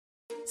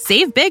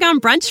Save big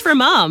on brunch for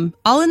mom,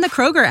 all in the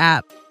Kroger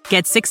app.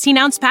 Get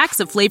 16-ounce packs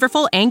of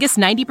flavorful Angus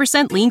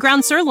 90% lean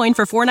ground sirloin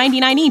for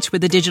 $4.99 each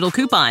with a digital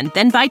coupon.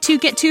 Then buy 2,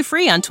 get 2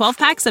 free on 12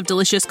 packs of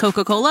delicious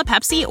Coca-Cola,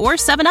 Pepsi, or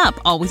 7-Up,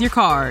 all with your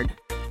card.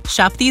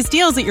 Shop these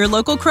deals at your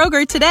local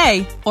Kroger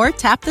today, or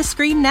tap the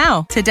screen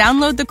now to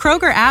download the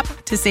Kroger app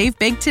to save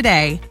big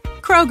today.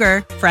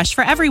 Kroger, fresh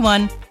for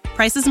everyone.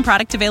 Prices and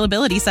product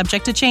availability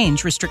subject to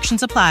change.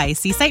 Restrictions apply.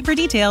 See site for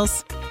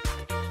details.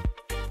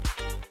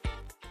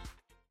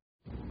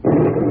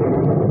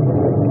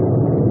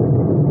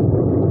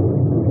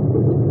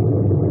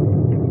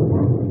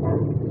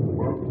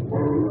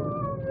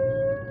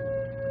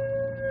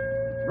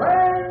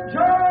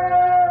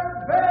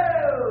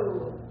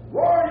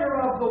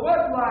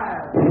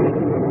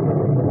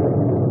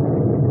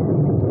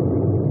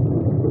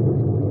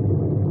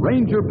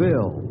 Ranger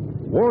Bill,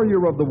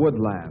 warrior of the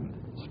woodland,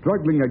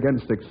 struggling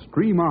against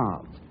extreme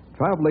odds,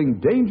 traveling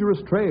dangerous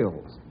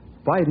trails,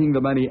 fighting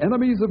the many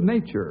enemies of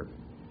nature.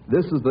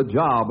 This is the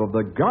job of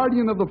the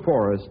guardian of the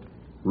forest,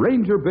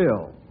 Ranger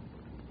Bill.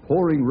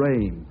 Pouring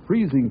rain,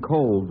 freezing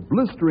cold,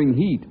 blistering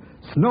heat,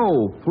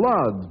 snow,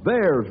 floods,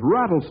 bears,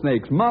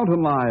 rattlesnakes,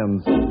 mountain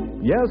lions.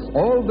 Yes,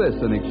 all this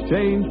in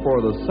exchange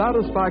for the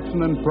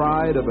satisfaction and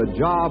pride of a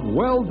job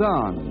well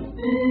done.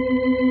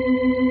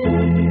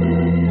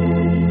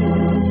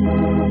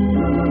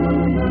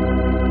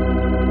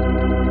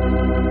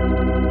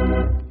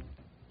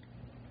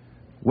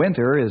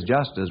 Winter is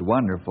just as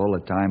wonderful a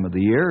time of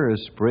the year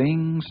as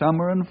spring,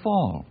 summer, and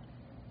fall.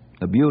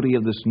 The beauty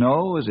of the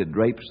snow as it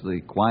drapes the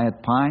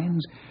quiet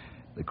pines,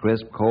 the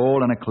crisp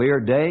cold on a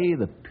clear day,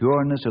 the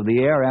pureness of the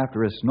air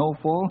after a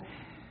snowfall,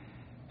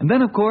 and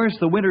then, of course,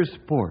 the winter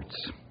sports.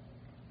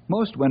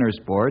 Most winter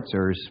sports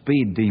are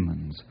speed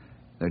demons.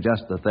 They're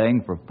just the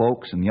thing for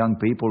folks and young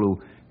people who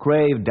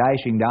crave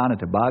dashing down a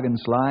toboggan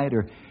slide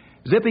or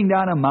zipping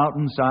down a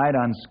mountainside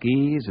on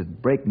skis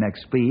at breakneck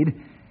speed.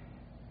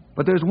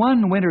 But there's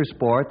one winter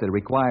sport that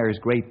requires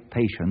great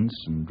patience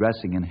and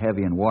dressing in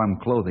heavy and warm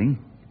clothing.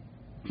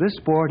 This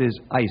sport is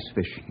ice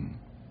fishing,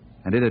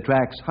 and it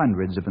attracts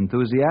hundreds of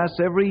enthusiasts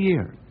every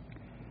year.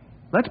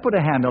 Let's put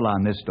a handle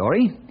on this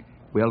story.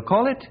 We'll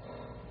call it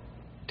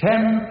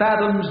 10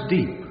 Fathoms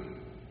Deep.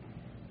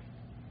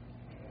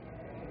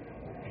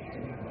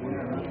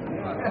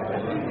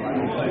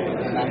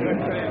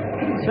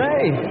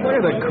 Say, look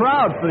at the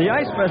crowd for the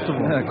ice festival.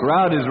 The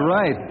crowd is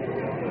right.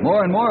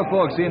 More and more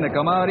folks seem to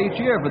come out each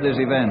year for this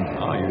event.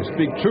 Oh, you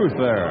speak truth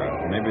there.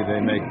 Maybe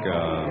they make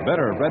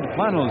better red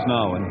flannels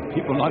now and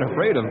people not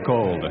afraid of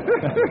cold.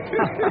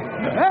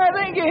 I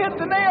think you hit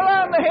the nail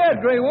on the head,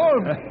 Grey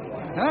Wolf.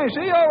 I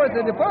see over at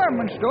the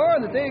department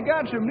store that they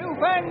got some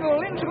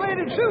newfangled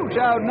insulated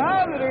suits out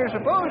now that are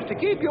supposed to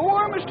keep you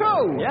warm as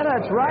toast. Yeah,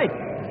 that's right.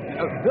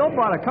 Bill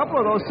bought a couple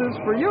of those suits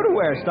for you to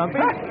wear, Stumpy.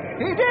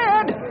 He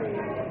did?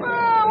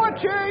 Well, what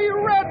you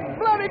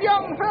red-blooded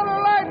young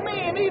fella like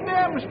me need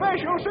them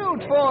special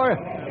suits for?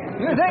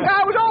 You think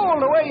I was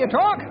old the way you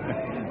talk?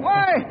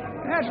 Why,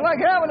 that's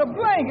like having a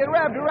blanket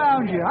wrapped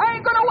around you. I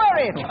ain't gonna wear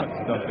it.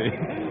 Stumpy,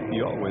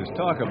 you always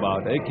talk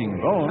about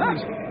aching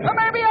bones. Well,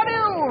 maybe I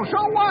do.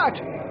 So what?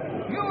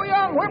 You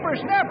young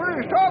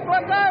whippersnappers talk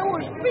like I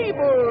was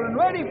feeble and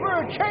ready for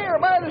a chair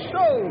by the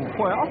stove.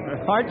 Well,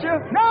 aren't you?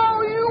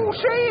 Now you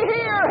see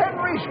here,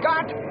 Henry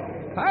Scott.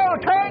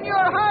 I'll tan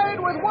your hide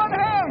with one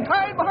hand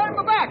tied behind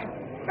my back.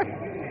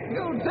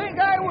 You'd think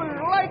I was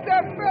like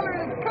that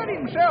feller that cut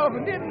himself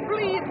and didn't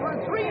bleed for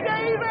 3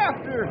 days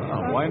after.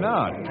 Why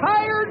not?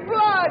 Tired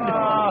blood.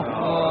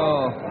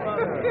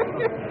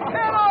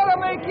 That ought to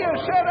make you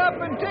sit up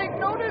and take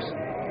notice.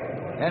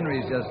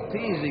 Henry's just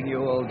teasing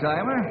you,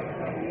 old-timer.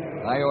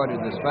 I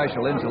ordered the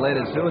special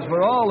insulated suits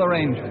for all the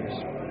Rangers.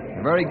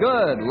 They're very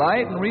good,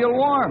 light, and real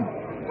warm.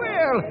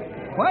 Well,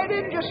 why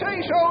didn't you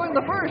say so in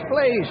the first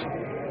place?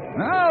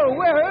 I'll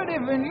wear it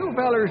if you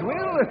fellers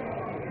will.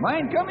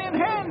 Mine come in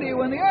handy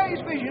when the ice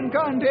fishing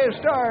contest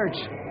starts.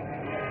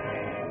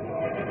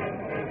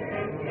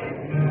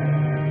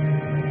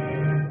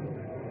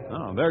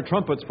 Oh, they're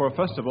trumpets for a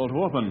festival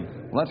to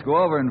open. Let's go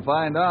over and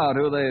find out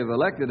who they've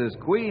elected as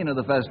queen of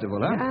the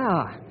festival, huh?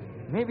 Yeah,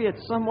 maybe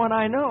it's someone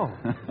I know.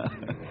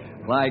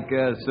 Like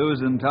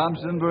Susan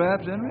Thompson,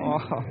 perhaps, Henry? Oh,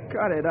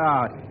 cut it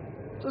out.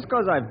 Just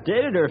because I've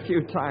dated her a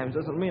few times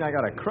doesn't mean I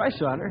got a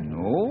crush on her.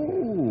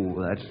 Oh,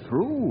 that's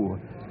true.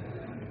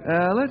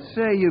 Let's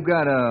say you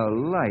got a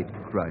light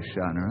crush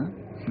on her,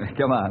 huh?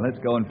 Come on, let's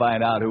go and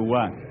find out who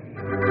won.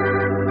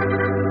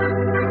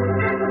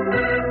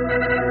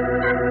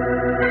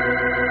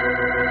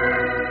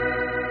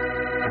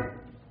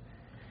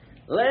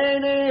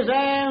 Ladies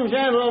and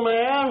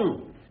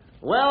gentlemen,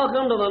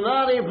 welcome to the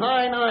Knotty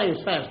Pine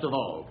Ice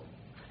Festival.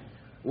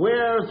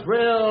 We're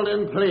thrilled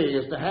and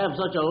pleased to have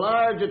such a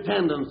large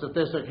attendance at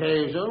this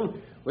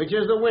occasion, which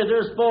is the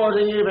winter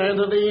sporting event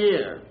of the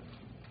year.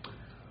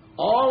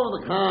 All of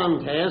the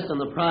contests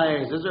and the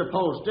prizes are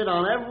posted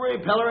on every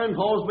pillar and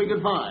post we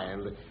could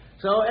find,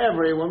 so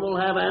everyone will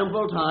have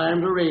ample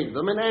time to read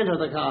them and enter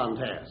the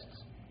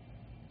contests.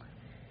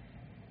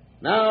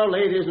 Now,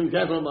 ladies and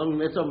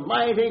gentlemen, it's a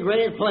mighty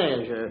great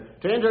pleasure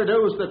to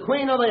introduce the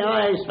Queen of the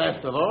Ice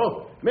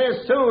Festival, Miss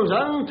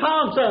Susan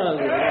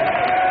Thompson.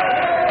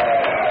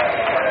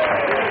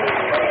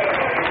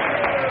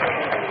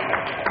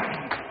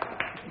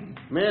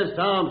 Miss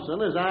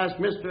Thompson has asked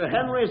Mr.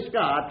 Henry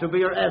Scott to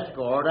be her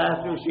escort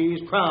after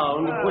she's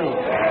crowned queen.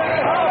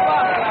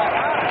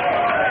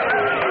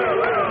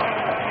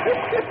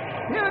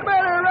 You'd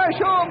better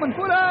rush home and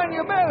put on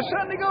your best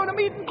Sunday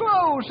go-to-meeting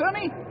clothes,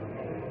 sonny.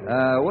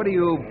 What are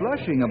you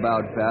blushing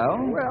about, pal?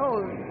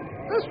 Well,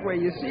 this way,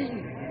 you see.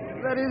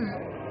 That is...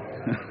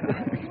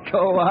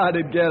 Go on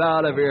and get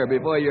out of here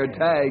before your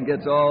tag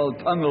gets all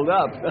tangled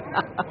up.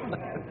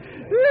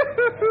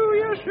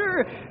 Yes,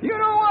 sir. You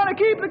don't want to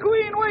keep the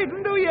queen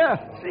waiting, do you?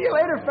 See you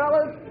later,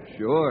 fellas.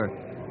 Sure.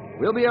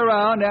 We'll be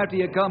around after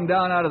you come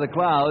down out of the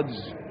clouds.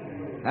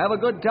 Have a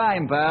good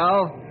time,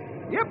 pal.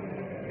 Yep.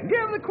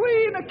 Give the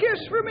queen a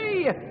kiss for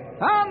me.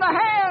 On the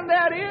hand,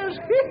 that is.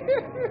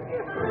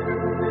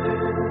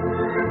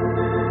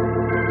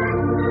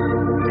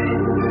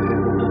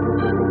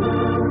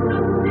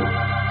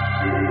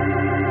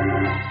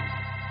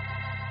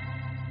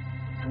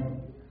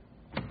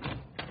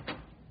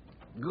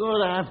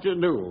 Good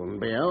afternoon,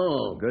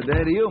 Bill. Good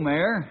day to you,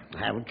 Mayor.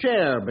 Have a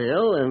chair,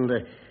 Bill, and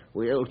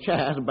we'll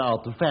chat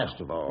about the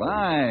festival.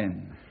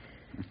 Fine.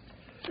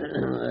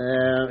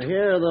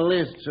 Here are the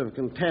lists of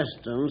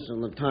contestants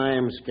and the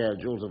time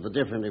schedules of the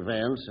different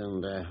events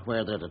and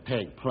where they're to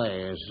take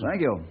place.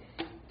 Thank you.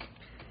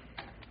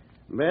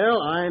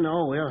 Bill, I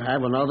know we'll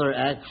have another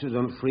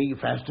accident-free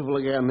festival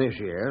again this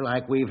year,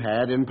 like we've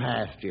had in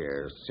past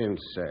years,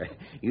 since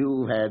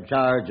you've had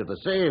charge of the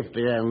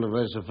safety end of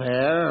this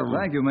affair.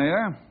 Thank you,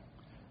 Mayor.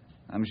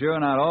 I'm sure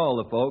not all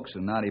the folks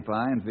in Knotty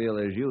Pine feel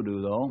as you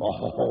do, though.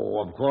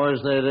 Oh, of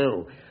course they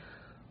do.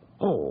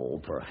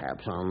 Oh,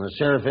 perhaps on the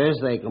surface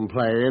they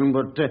complain,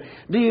 but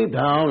deep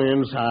down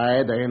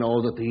inside they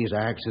know that these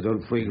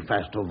accident-free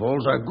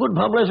festivals are good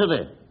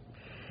publicity.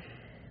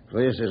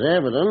 This is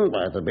evident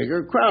by the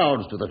bigger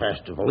crowds to the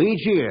festival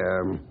each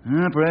year.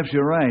 Perhaps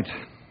you're right.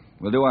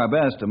 We'll do our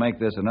best to make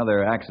this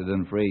another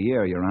accident-free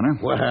year, Your Honor.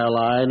 Well,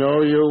 I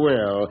know you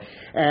will.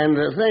 And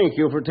thank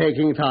you for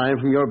taking time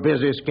from your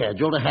busy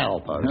schedule to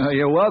help us.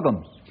 You're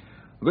welcome.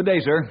 Good day,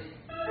 sir.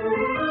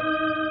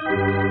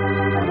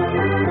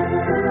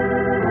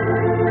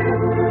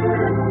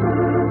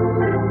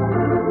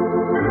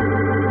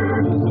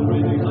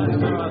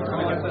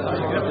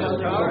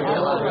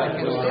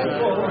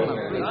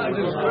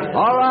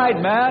 All right,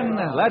 men,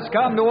 let's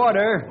come to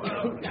order.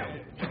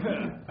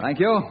 Thank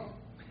you.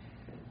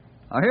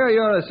 Now, here are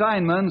your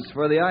assignments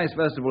for the Ice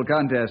Festival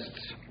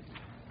contests.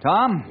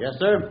 Tom? Yes,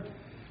 sir.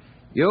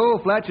 You,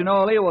 Fletch, and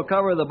Ole will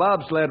cover the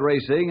bobsled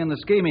racing and the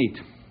ski meet.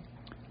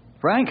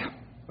 Frank?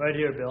 Right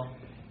here, Bill.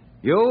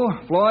 You,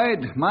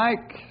 Floyd,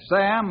 Mike,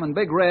 Sam, and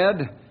Big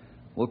Red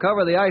will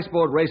cover the ice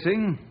boat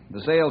racing,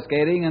 the sail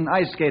skating, and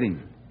ice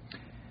skating.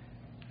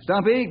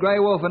 Stumpy, Grey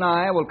Wolf, and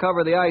I will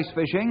cover the ice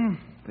fishing,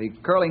 the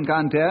curling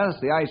contest,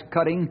 the ice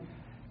cutting,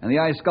 and the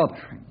ice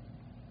sculpturing.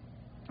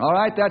 All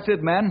right, that's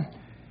it, men.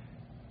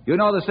 You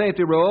know the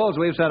safety rules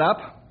we've set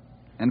up.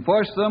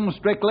 Enforce them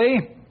strictly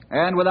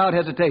and without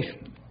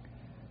hesitation.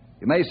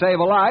 You may save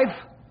a life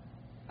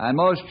and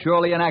most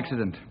surely an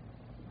accident.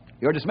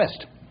 You're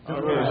dismissed.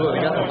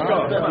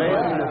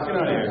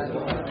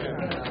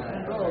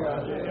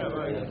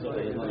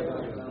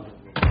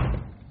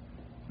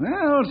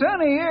 Well,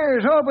 Sonny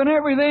here's hoping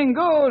everything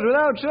goes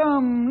without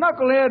some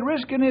knucklehead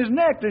risking his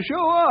neck to show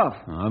off.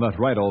 That's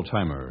right,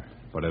 old-timer.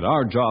 But it's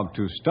our job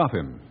to stop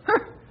him.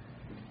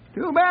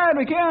 Too bad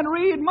we can't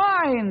read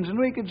minds and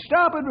we could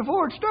stop it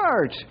before it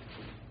starts.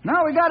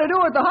 Now we got to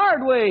do it the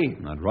hard way.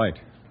 That's right.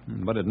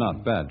 But it's not a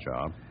bad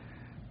job.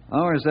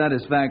 Our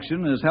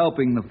satisfaction is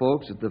helping the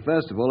folks at the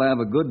festival have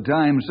a good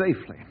time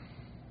safely.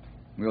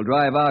 We'll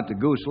drive out to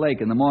Goose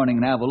Lake in the morning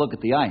and have a look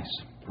at the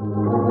ice.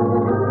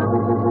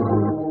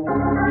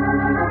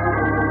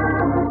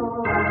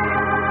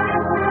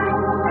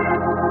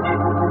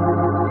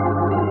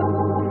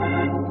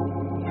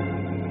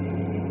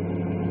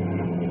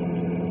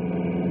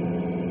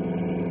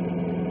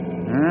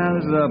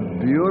 This is a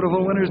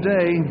beautiful winter's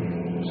day.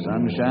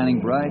 Sun shining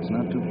bright, it's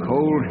not too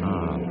cold.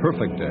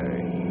 Perfect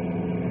day.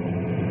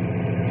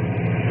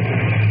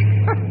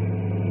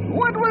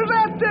 What was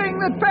that thing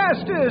that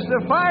passed us?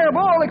 The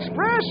Fireball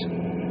Express?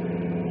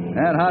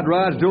 That hot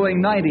rod's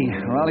doing 90,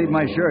 or I'll eat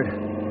my shirt.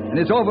 And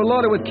it's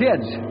overloaded with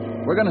kids.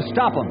 We're going to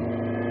stop them.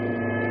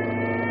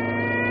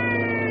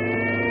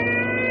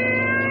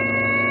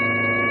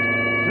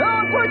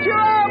 Don't put your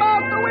arm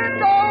out the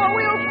window or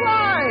we'll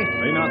fly.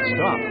 May not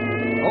stop.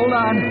 Hold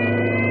on.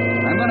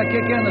 I'm going to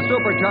kick in the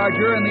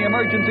supercharger and the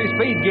emergency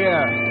speed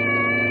gear.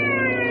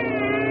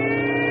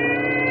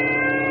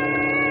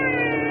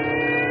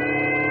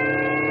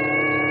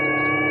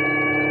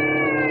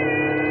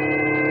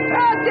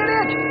 That did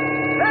it!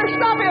 They're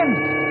stopping!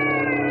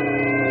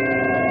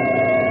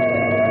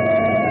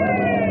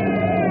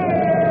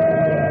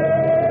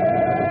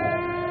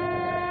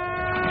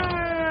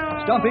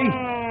 Stumpy,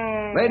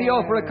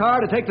 radio for a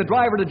car to take the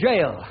driver to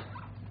jail.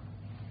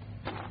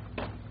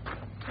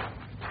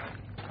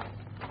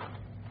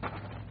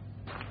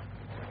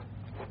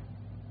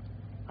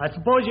 I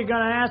suppose you're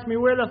going to ask me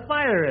where the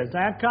fire is,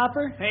 huh,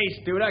 Copper?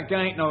 Hey, Stu, that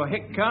guy ain't no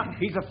hick cop.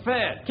 He's a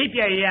Fed. Keep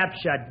your yap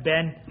shut,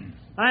 Ben.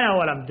 I know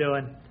what I'm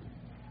doing.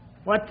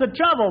 What's the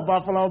trouble,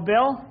 Buffalo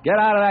Bill? Get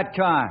out of that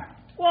car.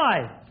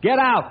 Why? Get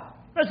out.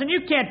 Listen,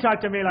 you can't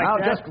talk to me like I'll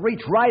that. just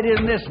reach right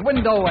in this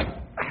window and...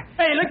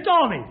 Hey, let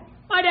go of me.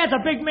 My dad's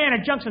a big man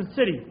in Junction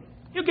City.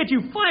 He'll get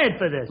you fired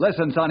for this.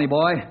 Listen, sonny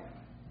boy.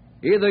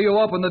 Either you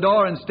open the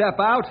door and step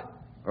out,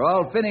 or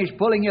I'll finish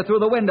pulling you through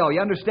the window. You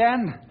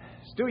understand?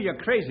 Stu, you're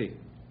crazy.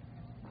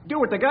 Do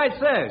what the guy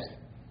says.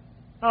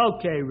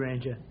 Okay,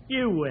 Ranger.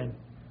 You win.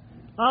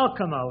 I'll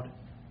come out.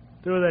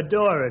 Through the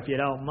door, if you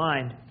don't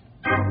mind.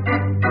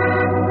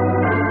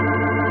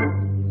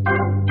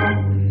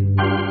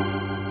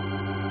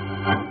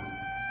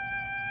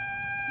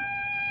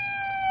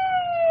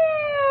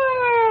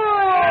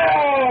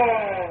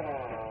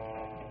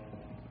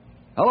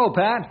 Hello,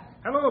 Pat.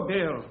 Hello,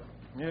 Bill.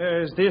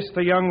 Is this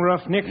the young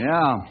roughneck?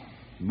 Yeah.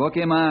 Book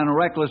him on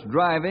reckless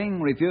driving,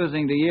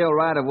 refusing to yield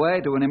right of way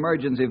to an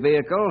emergency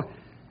vehicle,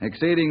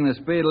 exceeding the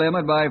speed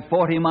limit by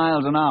 40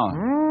 miles an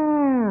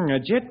hour. A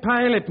jet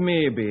pilot,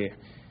 maybe.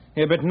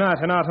 But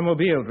not an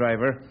automobile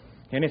driver.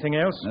 Anything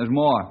else? There's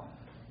more.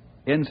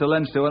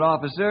 Insolence to an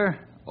officer,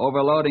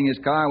 overloading his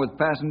car with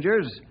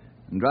passengers,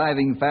 and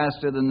driving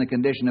faster than the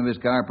condition of his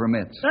car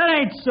permits. That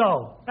ain't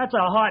so. That's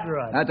a hot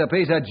rod. That's a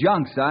piece of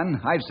junk,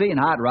 son. I've seen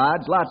hot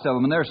rods, lots of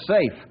them, and they're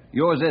safe.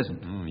 Yours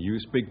isn't. You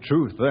speak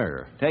truth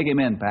there. Take him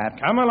in, Pat.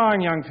 Come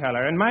along, young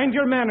feller, and mind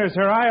your manners,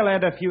 or I'll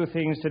add a few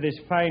things to this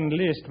fine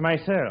list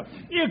myself.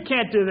 You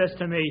can't do this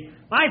to me.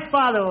 My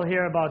father will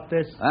hear about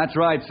this. That's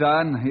right,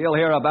 son. He'll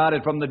hear about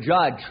it from the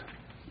judge.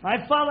 My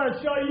father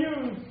will show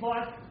you,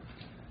 Spot.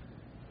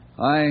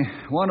 I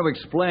want to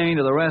explain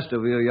to the rest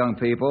of you young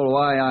people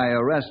why I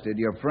arrested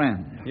your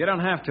friend. You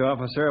don't have to,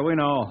 officer. We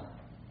know.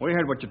 We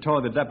heard what you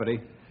told the deputy.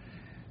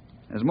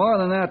 There's more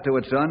than that to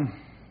it, son.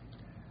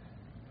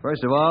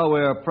 First of all,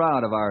 we're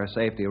proud of our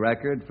safety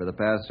record for the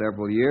past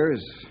several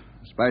years,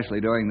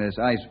 especially during this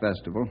ice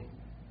festival.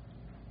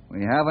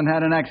 We haven't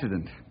had an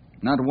accident.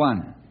 Not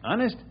one.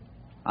 Honest?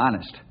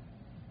 Honest.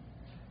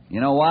 You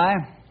know why?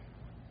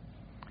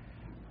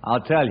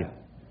 I'll tell you.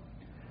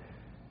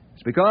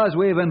 It's because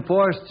we've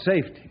enforced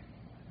safety.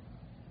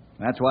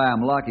 That's why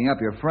I'm locking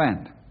up your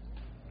friend.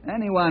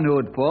 Anyone who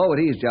would pull what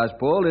he's just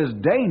pulled is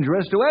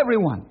dangerous to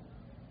everyone.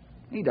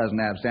 He doesn't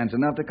have sense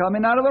enough to come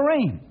in out of the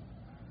rain.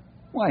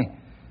 Why,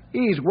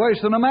 he's worse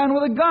than a man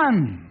with a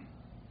gun.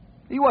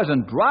 He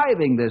wasn't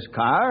driving this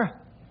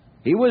car.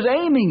 He was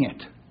aiming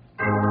it.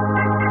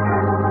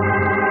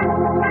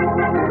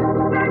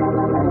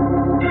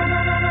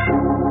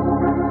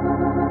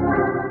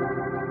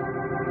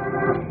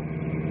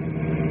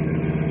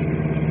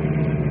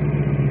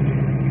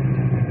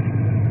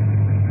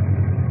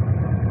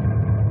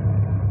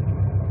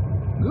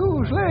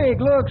 Goose Lake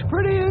looks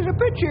pretty as a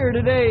picture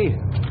today.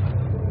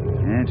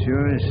 That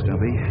sure is,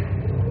 Stumpy.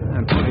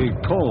 Pretty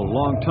cold,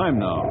 long time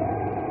now.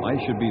 Life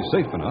should be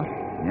safe enough.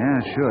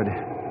 Yeah, it should.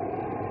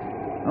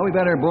 Well, we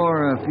better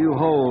bore a few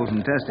holes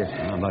and test it.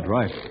 That's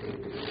right.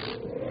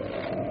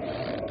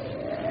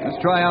 Let's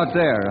try out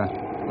there.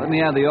 Let me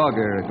have the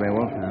auger,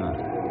 Claywolf.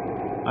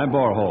 I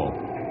bore a hole.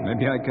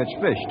 Maybe I catch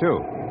fish, too.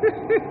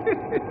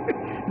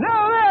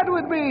 Now that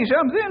would be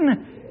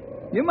something.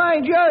 You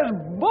might just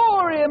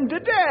bore him to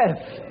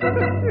death.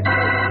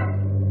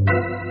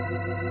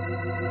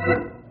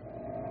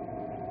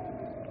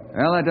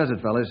 Well, that does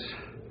it, fellas.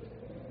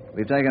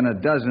 We've taken a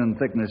dozen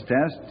thickness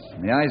tests.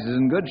 The ice is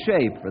in good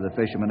shape for the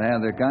fishermen to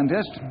have their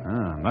contest.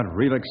 Not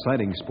real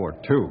exciting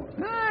sport, too.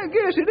 I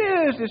guess it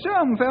is to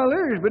some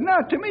fellers, but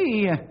not to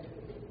me.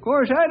 Of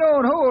course, I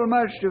don't hold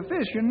much to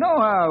fishing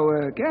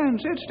nohow. Can't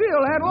sit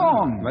still that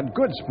long. But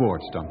good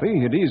sport,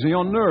 Stumpy. It easy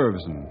on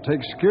nerves and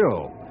takes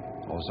skill.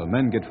 Also,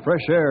 men get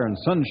fresh air and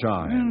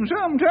sunshine. And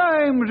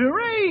sometimes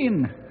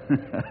rain.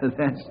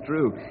 That's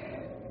true.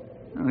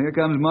 Well, here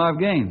comes Marv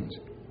Gaines.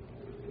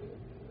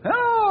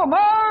 Hello,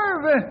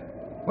 Marv.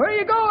 Where are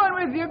you going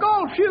with your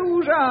golf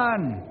shoes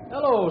on?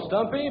 Hello,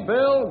 Stumpy,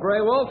 Bill,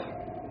 Grey Wolf.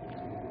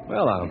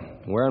 Well, I'm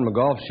wearing my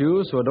golf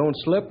shoes so I don't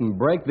slip and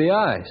break the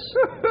ice.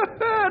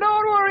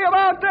 Don't worry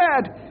about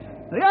that.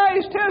 The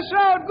ice tests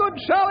out good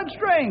solid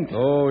strength.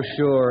 Oh,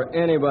 sure.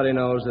 Anybody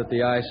knows that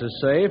the ice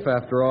is safe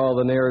after all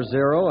the near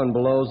zero and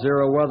below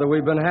zero weather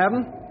we've been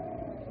having.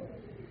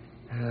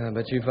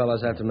 But you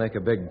fellas have to make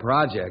a big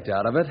project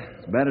out of it.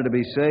 It's better to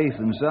be safe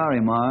than sorry,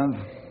 Marv.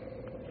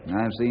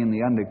 I've seen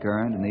the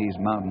undercurrent in these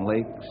mountain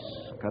lakes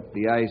cut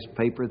the ice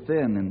paper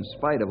thin in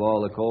spite of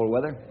all the cold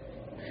weather.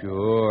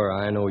 Sure,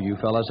 I know you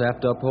fellas have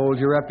to uphold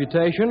your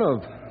reputation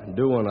of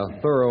doing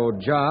a thorough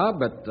job,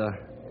 but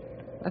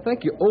I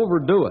think you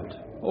overdo it.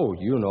 Oh,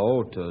 you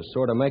know, to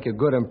sort of make a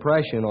good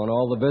impression on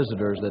all the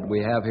visitors that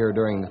we have here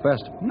during the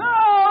festival.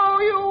 No,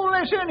 you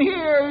listen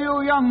here,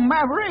 you young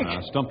maverick.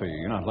 Stumpy,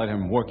 you're not letting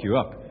him work you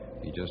up.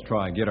 You just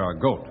try and get our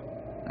goat.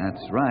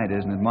 That's right,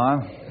 isn't it,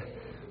 Marv?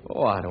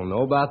 Oh, I don't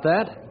know about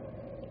that.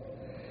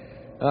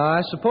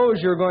 I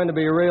suppose you're going to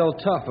be real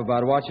tough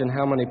about watching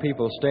how many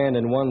people stand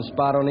in one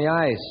spot on the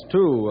ice,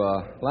 too,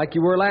 like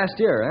you were last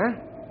year,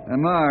 huh?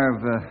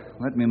 Marv,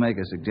 let me make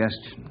a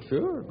suggestion.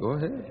 Sure, go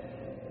ahead.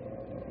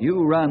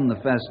 You run the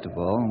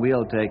festival, and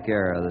we'll take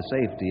care of the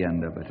safety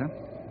end of it, huh?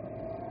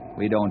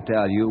 We don't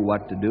tell you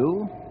what to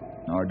do,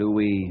 nor do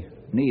we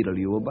needle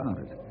you about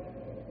it.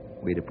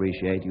 We'd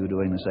appreciate you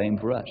doing the same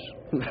for us.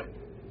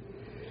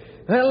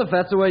 Well, if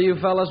that's the way you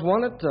fellas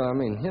want it,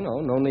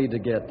 no need to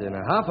get in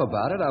a huff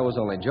about it. I was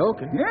only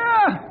joking.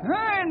 Yeah,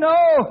 I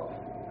know.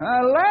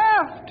 I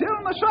laughed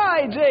till my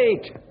sides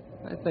ached.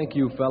 I think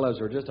you fellas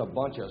are just a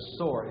bunch of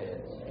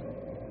soreheads.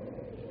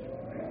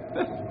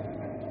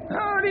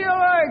 How do you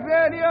like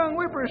that young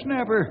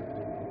whippersnapper?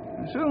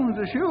 As soon as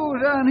the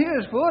shoe's on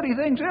his foot, he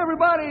thinks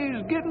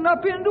everybody's getting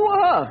up into a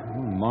huff.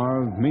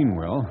 Marv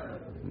Meanwell,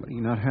 may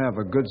not have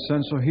a good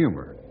sense of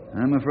humor.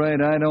 I'm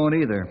afraid I don't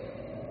either.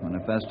 When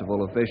a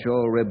festival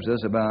official ribs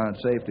us about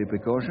safety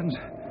precautions,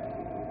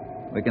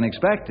 we can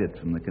expect it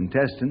from the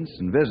contestants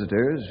and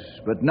visitors,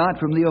 but not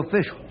from the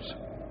officials.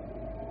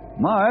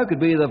 Marv could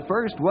be the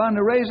first one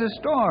to raise a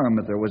storm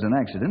if there was an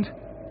accident.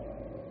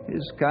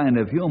 His kind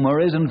of humor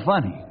isn't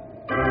funny.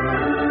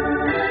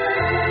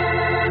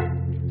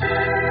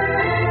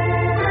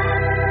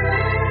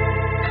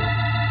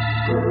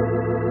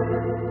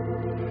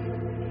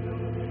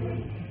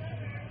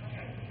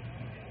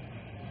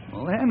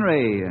 Well,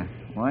 Henry,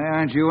 why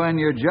aren't you on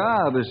your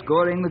job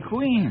escorting the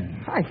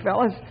Queen? Hi,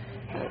 fellas.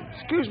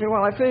 Excuse me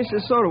while I finish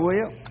this soda, will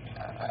you?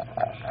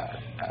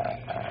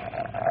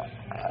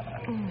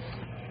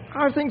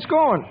 How are things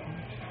going?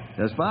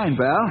 Just fine,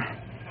 pal.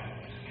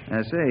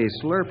 I say,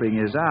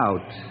 slurping is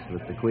out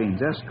with the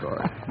Queen's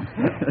escort.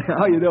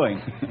 How you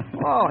doing?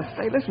 Oh,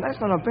 say, listen, that's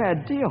not a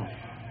bad deal.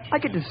 I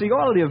get to see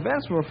all of the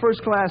events from a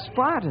first-class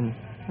spot, and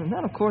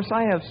then, of course,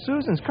 I have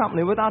Susan's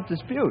company without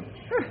dispute.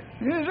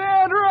 Is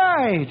that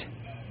right?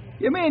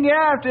 You mean you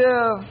have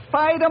to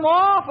fight them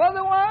off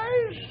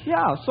otherwise?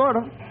 Yeah, sort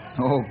of.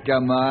 Oh,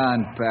 come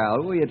on,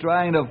 pal. Who are you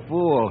trying to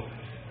fool?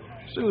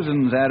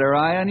 Susan's had her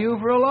eye on you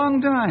for a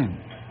long time.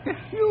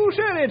 You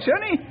said it,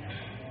 Sonny.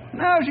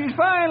 Now she's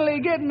finally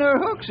getting her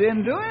hooks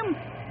into him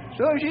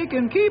so she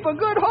can keep a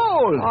good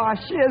hold. Oh,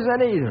 she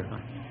isn't either.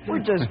 We're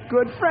just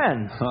good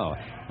friends. Oh,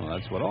 well,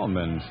 that's what all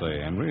men say,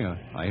 Henry.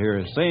 I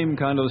hear the same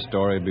kind of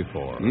story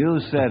before.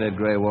 You said it,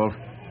 Grey Wolf.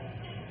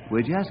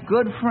 We're just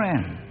good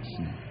friends.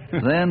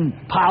 Then,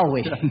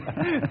 powie.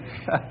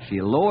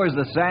 She lowers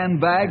the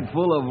sandbag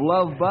full of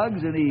love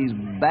bugs, and he's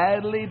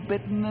badly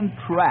bitten and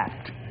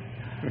trapped.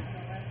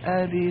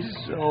 And he's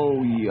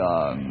so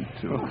young,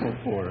 too. Oh,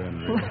 poor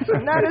Henry.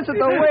 That isn't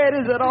the way it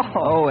is at all.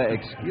 Oh,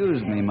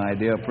 excuse me, my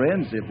dear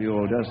Prince. If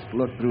you'll just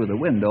look through the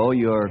window,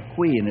 your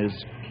Queen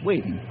is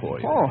waiting for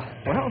you. Oh,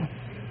 well,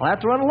 I'll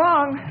have to run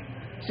along.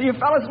 See you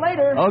fellas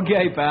later.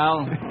 Okay,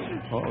 pal.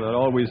 Well, that's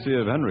all we see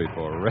of Henry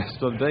for the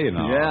rest of the day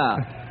now. Yeah.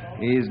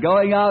 He's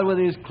going out with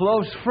his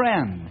close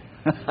friend.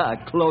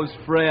 Close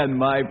friend,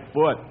 my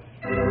foot.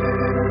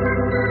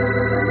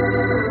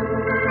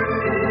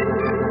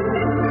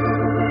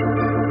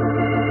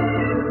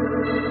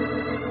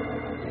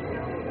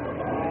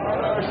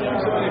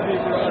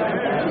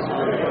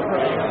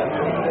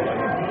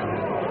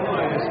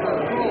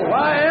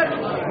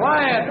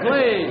 Quiet,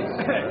 please.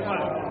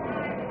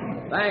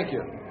 Thank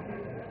you.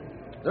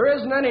 There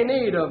isn't any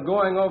need of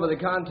going over the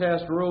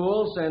contest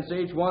rules since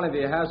each one of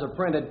you has a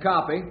printed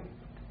copy.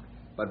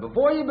 But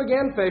before you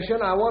begin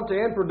fishing, I want to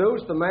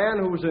introduce the man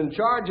who's in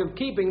charge of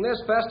keeping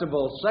this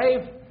festival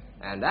safe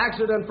and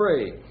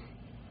accident-free.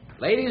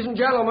 Ladies and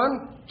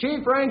gentlemen,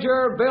 Chief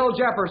Ranger Bill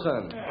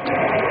Jefferson.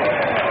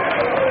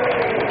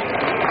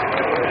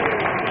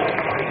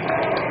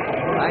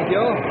 Thank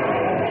you.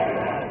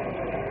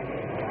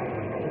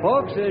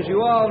 Folks, as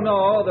you all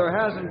know, there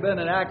hasn't been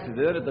an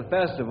accident at the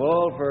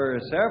festival for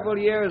several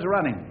years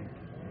running.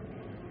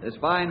 This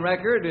fine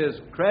record is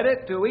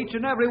credit to each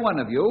and every one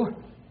of you,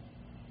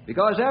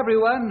 because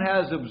everyone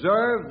has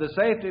observed the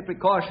safety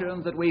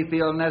precautions that we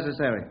feel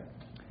necessary.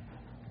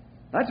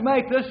 Let's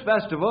make this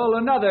festival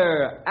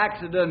another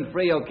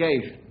accident-free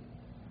occasion.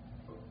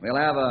 We'll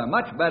have a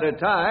much better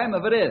time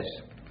if it is.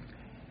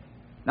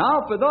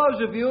 Now, for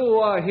those of you who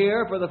are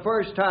here for the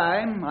first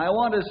time, I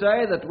want to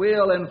say that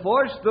we'll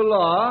enforce the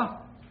law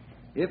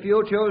if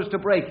you choose to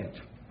break it.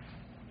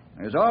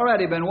 There's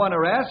already been one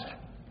arrest,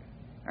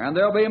 and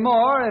there'll be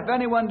more if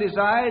anyone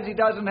decides he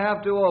doesn't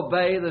have to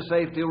obey the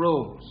safety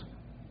rules.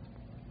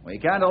 We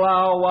can't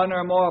allow one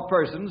or more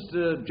persons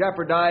to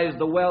jeopardize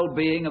the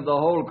well-being of the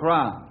whole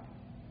crowd.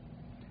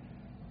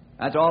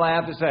 That's all I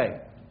have to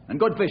say. And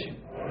good fishing.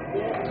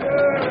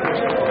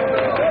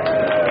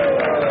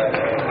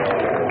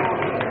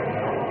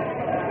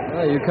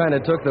 Well, you kind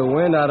of took the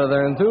wind out of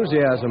their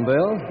enthusiasm,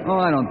 Bill. Oh,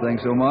 I don't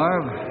think so,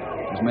 Marv.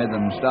 Just made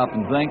them stop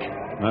and think.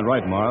 That's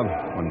right, Marv.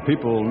 When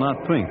people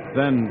not think,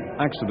 then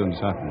accidents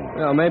happen.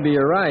 Well, maybe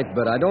you're right,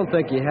 but I don't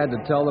think you had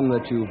to tell them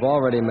that you've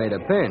already made a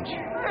pinch.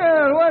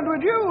 Well, what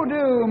would you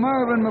do,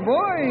 Marvin, my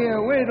boy?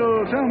 Wait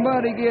till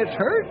somebody gets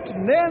hurt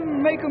and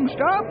then make them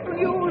stop and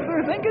use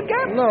their thinking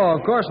cap? No,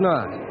 of course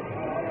not.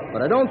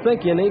 But I don't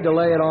think you need to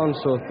lay it on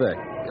so thick.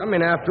 I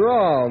mean, after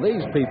all,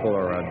 these people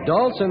are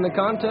adults in the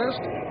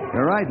contest.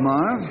 You're right,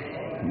 Marv.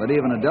 but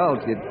even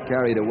adults get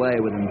carried away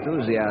with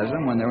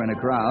enthusiasm when they're in a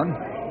crowd.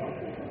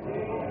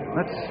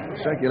 Let's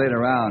circulate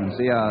around and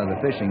see how the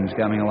fishing's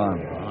coming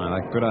along. I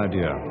like good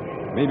idea.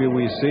 Maybe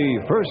we see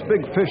first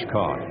big fish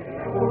caught.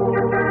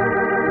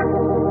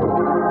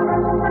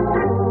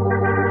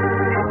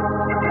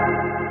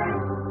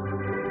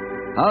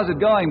 How's it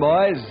going,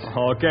 boys?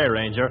 Okay,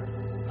 Ranger.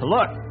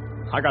 Look,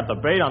 I got the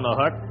bait on the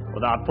hook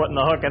without putting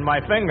the hook in my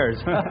fingers.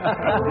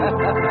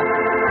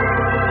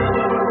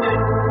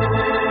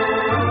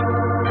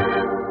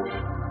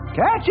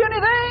 Catch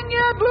anything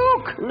yet,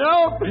 Luke?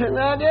 Nope,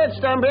 not yet,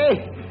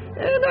 Stumpy.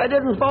 And I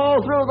didn't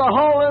fall through the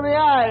hole in the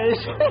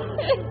ice.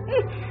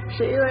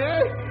 See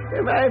there?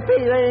 My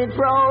feet ain't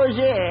froze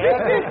yet.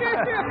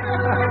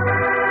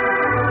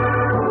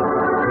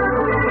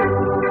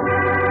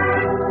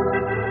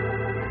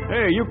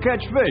 Hey, you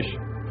catch fish.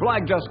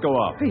 Flag just go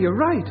up. Hey, you're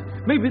right.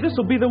 Maybe this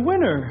will be the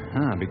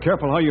winner. Be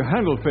careful how you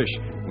handle fish.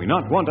 We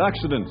not want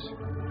accidents.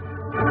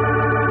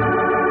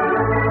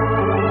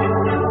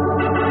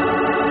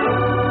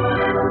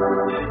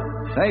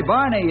 Hey,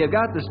 Barney, you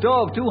got the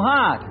stove too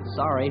hot.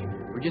 Sorry.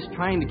 We're just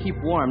trying to keep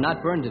warm,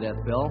 not burn to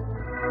death, Bill.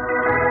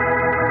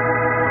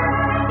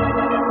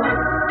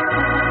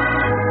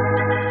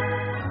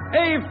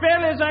 Hey,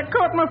 fellas, I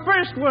caught my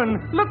first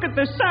one. Look at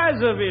the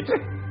size of it.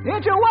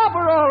 It's a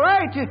whopper, all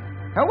right.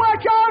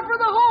 Watch out for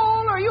the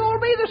hole, or you'll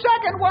be the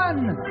second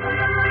one.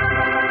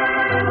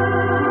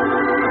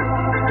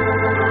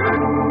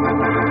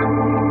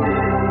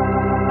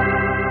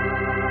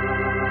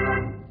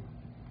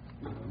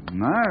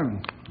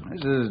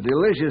 This is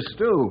delicious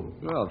stew.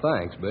 Well,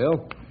 thanks,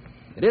 Bill.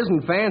 It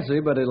isn't fancy,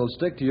 but it'll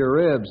stick to your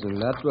ribs,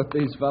 and that's what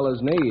these fellas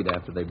need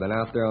after they've been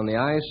out there on the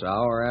ice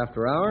hour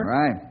after hour.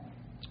 Right.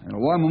 It'll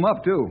warm them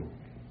up, too.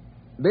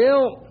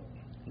 Bill,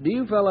 do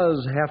you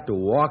fellas have to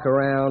walk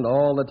around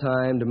all the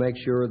time to make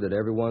sure that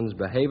everyone's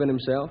behaving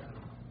himself?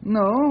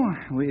 No,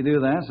 we do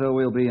that so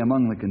we'll be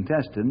among the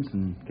contestants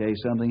in case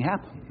something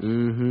happens.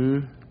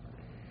 Mm-hmm.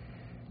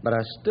 But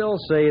I still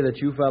say that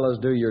you fellas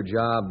do your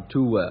job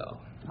too well.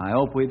 I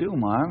hope we do,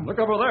 Marv. Look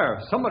over there.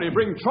 Somebody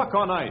bring truck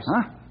on ice.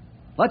 Huh?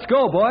 Let's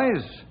go,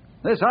 boys.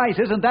 This ice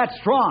isn't that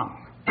strong.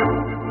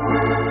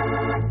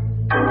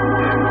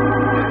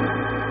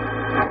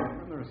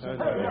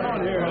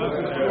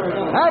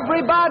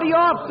 Everybody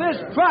off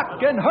this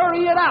truck and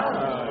hurry it up.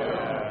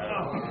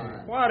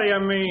 What do you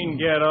mean,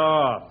 get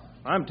off?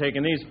 I'm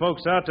taking these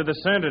folks out to the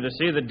center to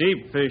see the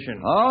deep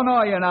fishing. Oh,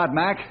 no, you're not,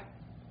 Mac.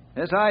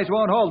 This ice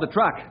won't hold the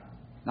truck.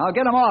 Now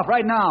get them off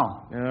right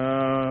now.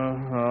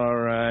 All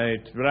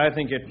right. But I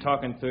think you're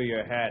talking through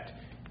your hat.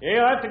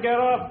 You'll have to get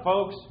off,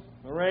 folks.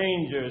 The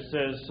ranger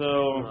says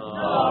so.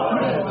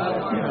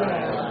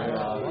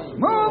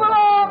 Move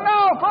along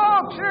now,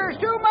 folks. There's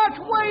too much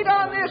weight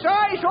on this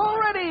ice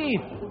already.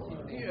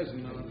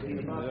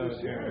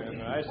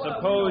 I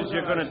suppose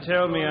you're going to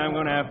tell me I'm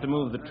going to have to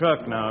move the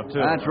truck now,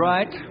 too. That's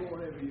right.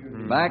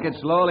 Back it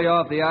slowly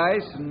off the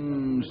ice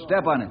and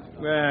step on it.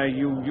 Well,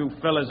 you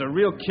fellas are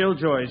real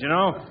killjoys, you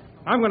know.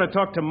 I'm going to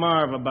talk to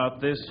Marv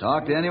about this.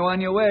 Talk to anyone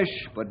you wish,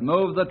 but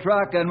move the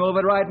truck and move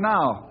it right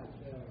now.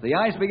 If the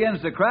ice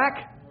begins to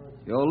crack,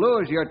 you'll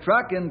lose your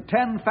truck in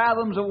 10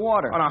 fathoms of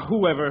water. Oh, now,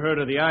 who ever heard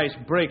of the ice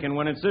breaking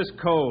when it's this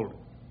cold?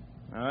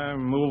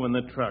 I'm moving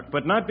the truck,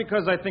 but not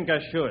because I think I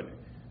should.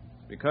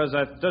 Because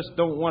I just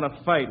don't want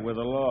to fight with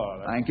the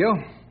law. Thank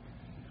you.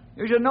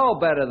 You should know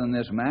better than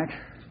this, Mac.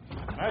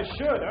 I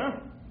should, huh?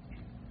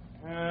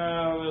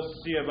 We'll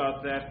see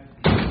about that.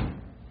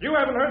 You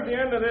haven't heard the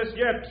end of this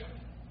yet.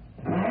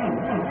 I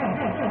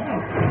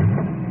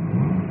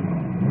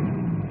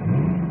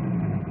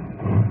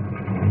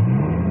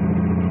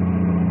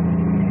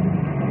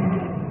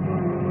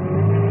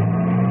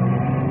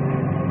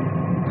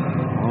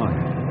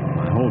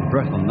hold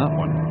breath on that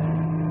one.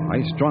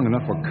 Ice strong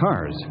enough for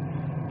cars,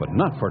 but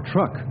not for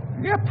truck.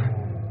 Yep.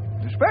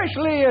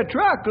 Especially a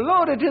truck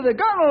loaded to the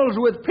gunnels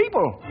with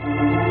people.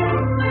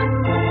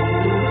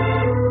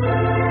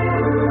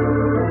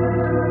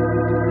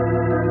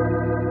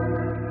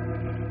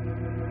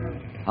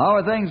 How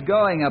are things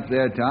going up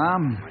there,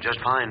 Tom? Just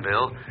fine,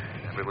 Bill.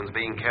 Everyone's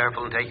being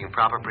careful and taking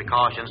proper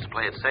precautions to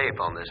play it safe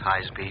on this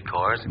high-speed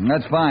course.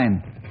 That's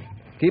fine.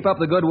 Keep up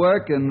the good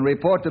work and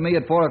report to me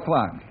at 4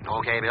 o'clock.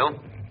 Okay, Bill.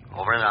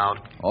 Over and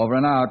out. Over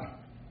and out.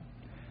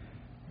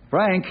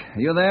 Frank,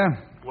 are you there?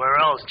 Where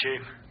else,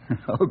 Chief?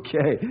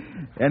 Okay.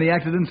 Any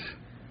accidents?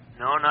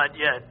 No, not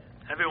yet.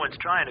 Everyone's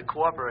trying to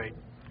cooperate.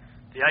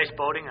 The ice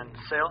boating and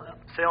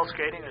sail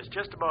skating is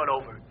just about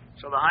over,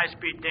 so the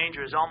high-speed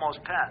danger is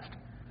almost past.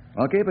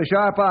 Well, keep a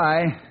sharp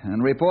eye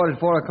and report at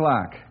 4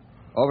 o'clock.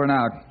 Over and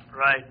out.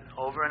 Right.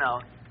 Over and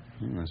out.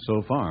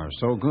 So far,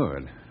 so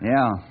good.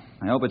 Yeah.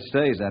 I hope it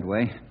stays that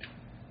way.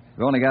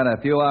 We've only got a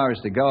few hours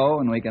to go,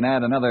 and we can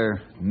add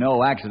another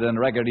no-accident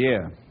record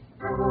year.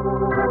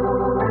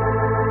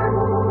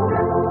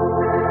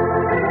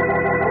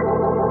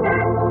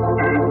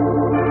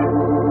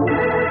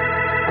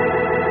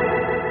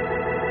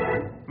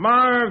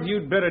 Marv,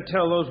 you'd better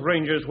tell those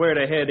Rangers where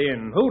to head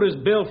in. Who does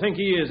Bill think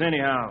he is,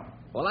 anyhow?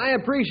 Well, I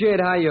appreciate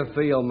how you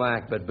feel,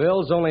 Mac, but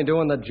Bill's only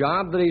doing the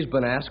job that he's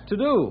been asked to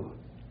do.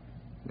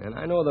 And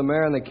I know the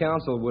mayor and the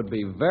council would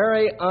be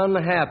very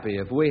unhappy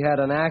if we had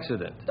an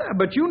accident. Yeah,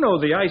 but you know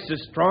the ice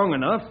is strong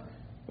enough.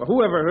 Well,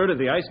 who ever heard of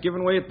the ice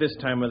giving way at this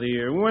time of the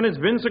year when it's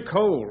been so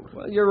cold?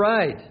 Well, you're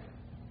right.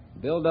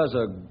 Bill does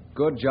a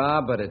good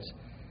job, but it's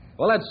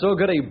so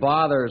good he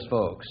bothers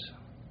folks.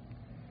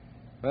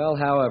 Well,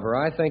 however,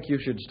 I think you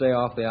should stay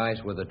off the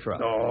ice with the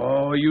truck.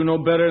 Oh, you know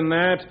better than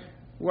that.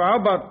 Well, how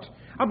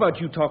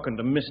about you talking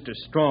to Mr.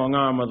 Strong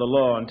Arm of the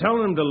Law and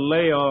telling him to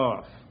lay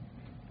off?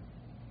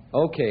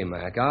 Okay,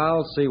 Mac,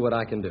 I'll see what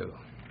I can do.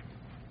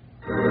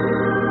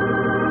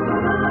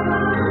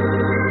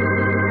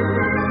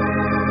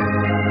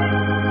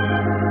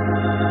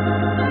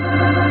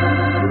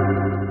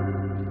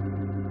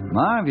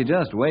 Marv, you're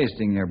just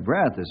wasting your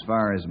breath as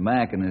far as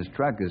Mac and his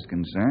truck is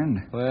concerned.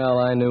 Well,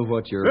 I knew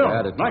what your Bill,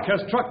 attitude... Mac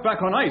has truck back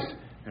on ice.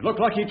 It looked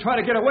like he tried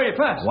to get away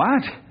fast.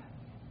 What?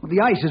 Well, the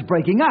ice is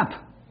breaking up.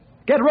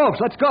 Get ropes,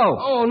 let's go.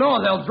 Oh,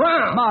 no, they'll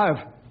drown. Marv,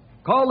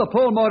 call the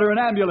pull motor and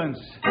ambulance.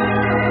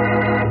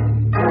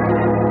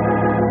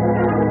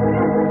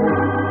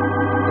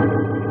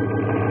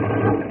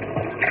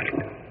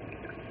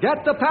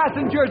 Get the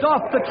passengers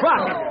off the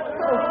truck.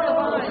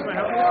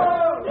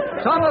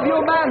 Some of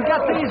you men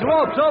get these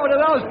ropes over to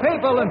those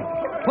people and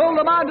pull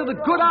them onto the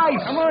good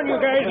ice. Come on, you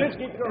guys, let's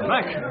get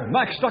going.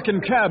 Mac's stuck in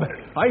cab.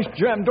 Ice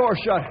jam door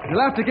shut.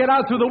 You'll have to get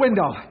out through the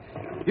window.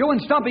 You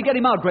and Stumpy get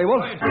him out, Grey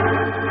Wolf. Get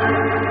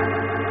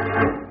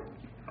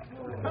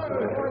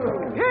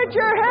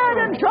your head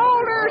and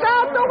shoulders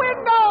out the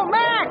window,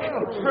 Mac!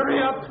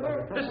 Hurry up.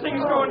 This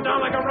thing's going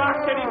down like a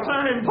rock any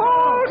time.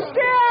 Hold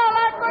still!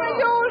 I'm going to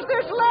use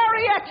this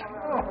lariat!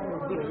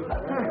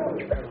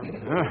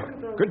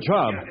 Good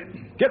job.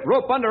 Get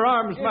rope under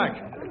arms, Mac.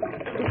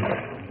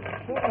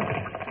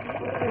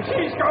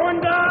 She's going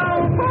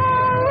down.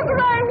 Pull,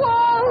 Grey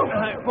Wolf!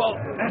 I pull.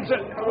 That's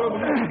it.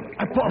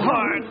 I pull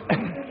hard.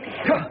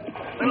 A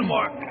little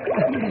more.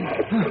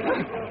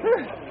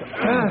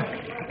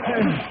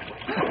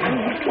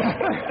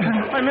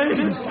 I made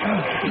it.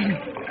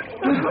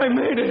 I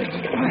made it.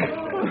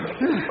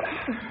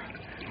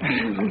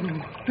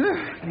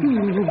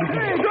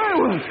 Hey, Grey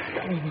Wolf!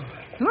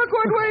 Look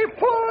what we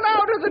pulled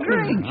out of the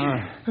drink.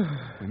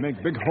 We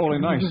make big hole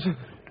in ice.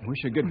 We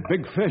should get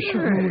big fish.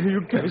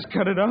 You guys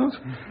cut it out?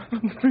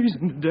 I'm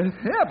freezing to death.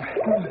 Yep.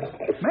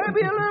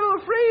 Maybe a little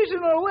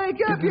freezing will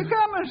wake up your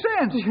common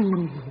sense.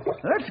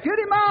 Let's get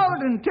him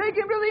out and take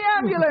him to the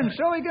ambulance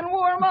so he can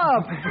warm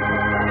up.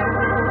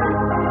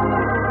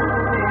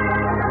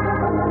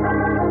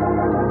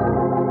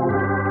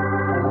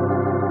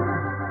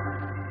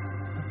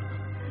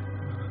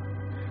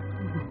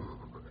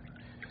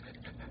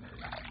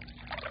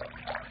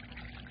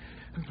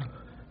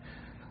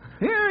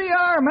 Here you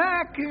are,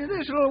 Mac.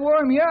 This'll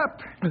warm you up.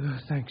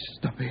 Thanks,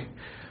 Stumpy.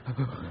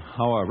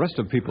 How are rest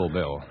of people,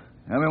 Bill?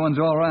 Everyone's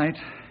all right.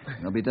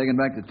 They'll be taken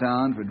back to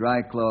town for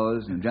dry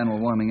clothes and general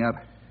warming up.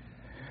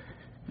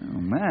 Oh,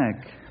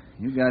 Mac,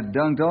 you got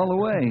dunked all the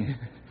way.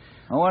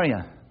 How are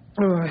you?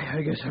 Oh,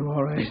 I guess I'm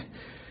all right.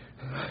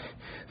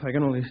 If I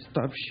can only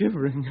stop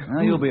shivering.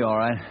 Well, you'll be all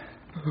right.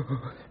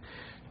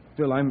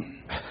 Bill,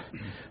 I'm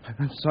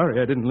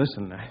sorry I didn't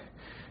listen.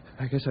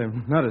 I guess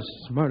I'm not as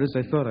smart as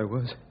I thought I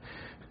was.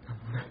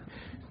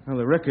 Well,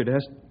 the record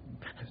has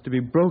to be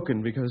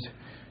broken because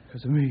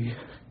of me.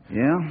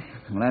 Yeah,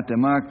 we'll have to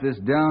mark this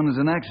down as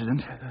an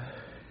accident.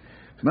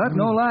 But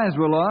no lives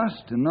were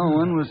lost, and no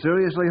one was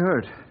seriously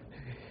hurt.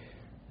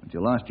 But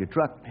you lost your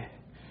truck.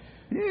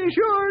 You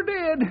sure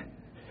did.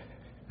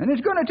 And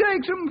it's going to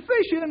take some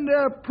fishing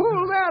to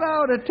pull that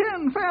out of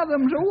 10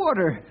 fathoms of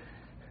water.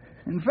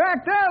 In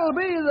fact, that'll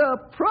be the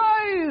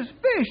prize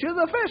fish of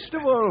the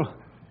festival.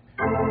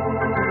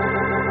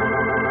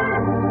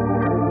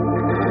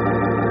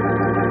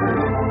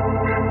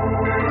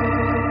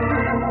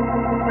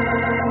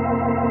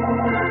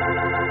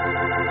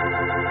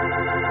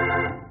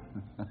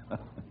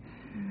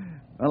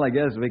 Well, I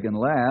guess we can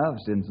laugh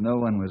since no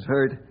one was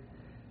hurt.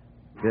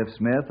 Biff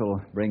Smith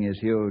will bring his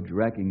huge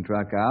wrecking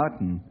truck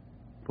out and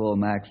pull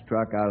Mac's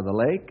truck out of the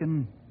lake,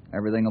 and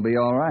everything will be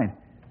all right.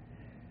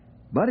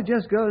 But it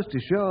just goes to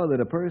show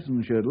that a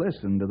person should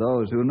listen to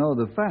those who know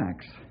the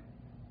facts.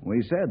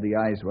 We said the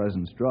ice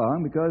wasn't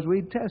strong because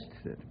we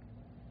tested it.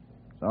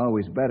 It's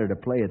always better to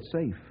play it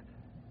safe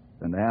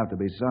than to have to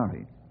be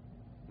sorry.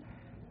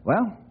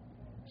 Well,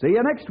 see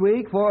you next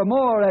week for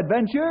more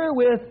adventure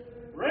with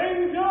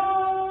Ranger!